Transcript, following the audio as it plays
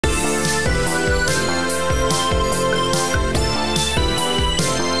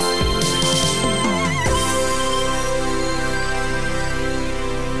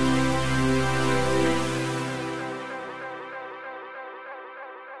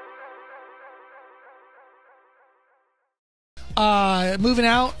moving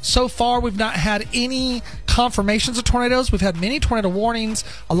out. So far, we've not had any confirmations of tornadoes. We've had many tornado warnings,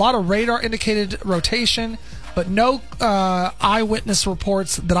 a lot of radar indicated rotation, but no eyewitness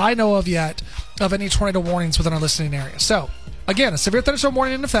reports that I know of yet of any tornado warnings within our listening area. So, again, a severe thunderstorm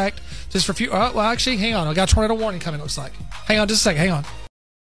warning in effect. Just for a few. Well, actually, hang on. I got a tornado warning coming, it looks like. Hang on just a second. Hang on.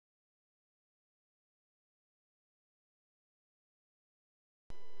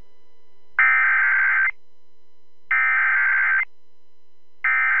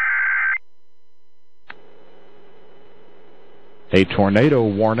 A tornado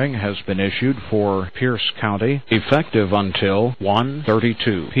warning has been issued for Pierce County, effective until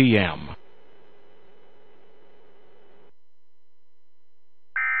 1:32 p.m.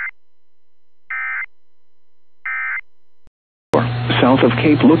 South of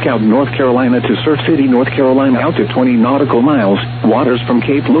Cape Lookout, North Carolina to Surf City, North Carolina out to 20 nautical miles. Waters from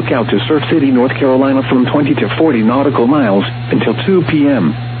Cape Lookout to Surf City, North Carolina from 20 to 40 nautical miles until 2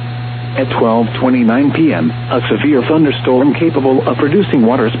 p.m. At 12:29 p.m., a severe thunderstorm capable of producing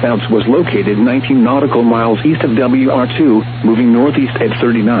waterspouts was located 19 nautical miles east of WR2, moving northeast at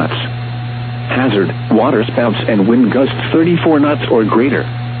 30 knots. Hazard: waterspouts and wind gusts 34 knots or greater.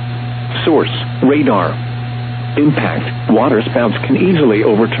 Source: radar. Impact: waterspouts can easily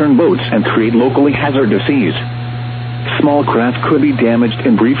overturn boats and create locally hazardous seas. Small craft could be damaged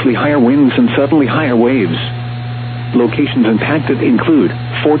in briefly higher winds and suddenly higher waves. Locations impacted include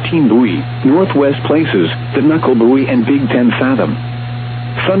 14 buoy, Northwest Places, the Knuckle Buoy and Big 10 Fathom.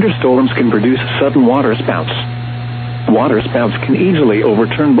 Thunderstorms can produce sudden waterspouts. Waterspouts can easily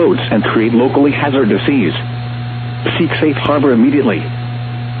overturn boats and create locally hazardous seas. Seek safe harbor immediately.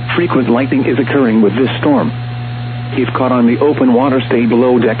 Frequent lightning is occurring with this storm. If caught on the open water, stay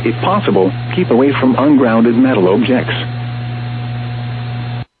below deck if possible. Keep away from ungrounded metal objects.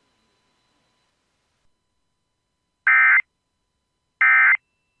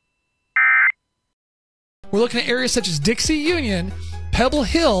 We're looking at areas such as Dixie Union, Pebble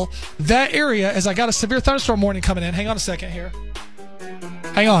Hill, that area, as I got a severe thunderstorm warning coming in. Hang on a second here.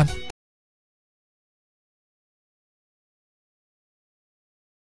 Hang on.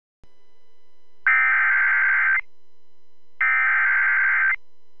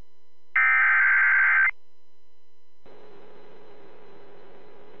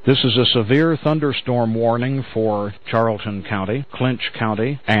 This is a severe thunderstorm warning for Charlton County, Clinch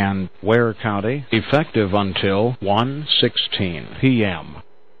County, and Ware County, effective until 1:16 p.m.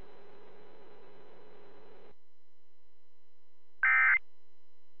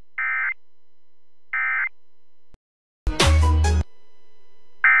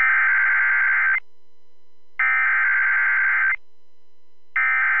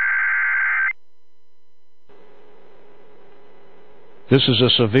 This is a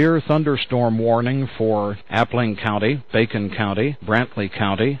severe thunderstorm warning for Appling County, Bacon County, Brantley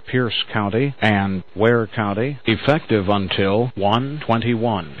County, Pierce County, and Ware County, effective until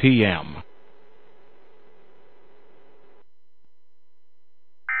 1:21 p.m.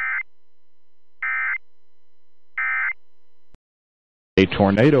 A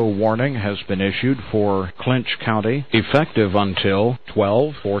tornado warning has been issued for Clinch County, effective until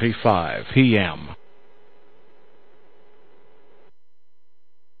 12:45 p.m.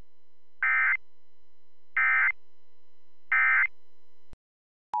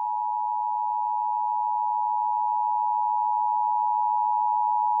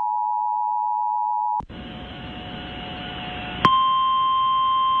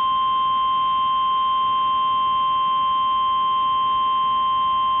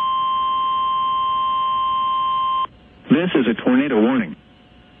 This is a tornado warning.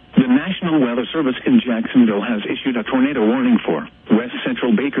 The National Weather Service in Jacksonville has issued a tornado warning for West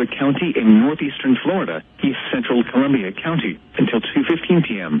Central Baker County in northeastern Florida, East Central Columbia County, until 2:15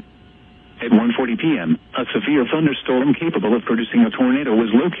 p.m. At 1:40 p.m., a severe thunderstorm capable of producing a tornado was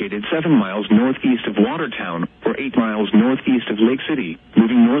located 7 miles northeast of Watertown, or 8 miles northeast of Lake City,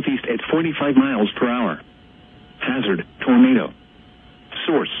 moving northeast at 45 miles per hour. Hazard: tornado.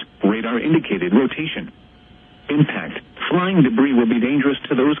 Source: radar indicated rotation. Impact: flying debris will be dangerous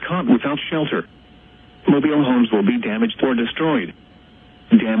to those caught without shelter. Mobile homes will be damaged or destroyed.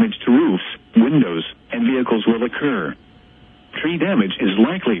 Damage to roofs, windows, and vehicles will occur. Tree damage is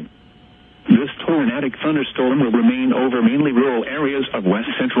likely. This tornadic thunderstorm will remain over mainly rural areas of West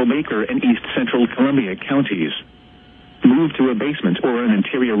Central Baker and East Central Columbia counties. Move to a basement or an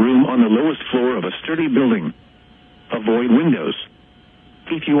interior room on the lowest floor of a sturdy building. Avoid windows.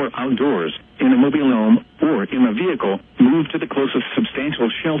 If you are outdoors, in a mobile home, or in a vehicle, move to the closest substantial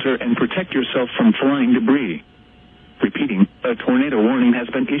shelter and protect yourself from flying debris. Repeating, a tornado warning has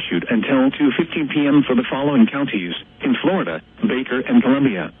been issued until 2:15 p.m. for the following counties. In Florida, Baker and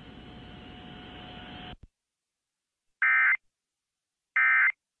Columbia.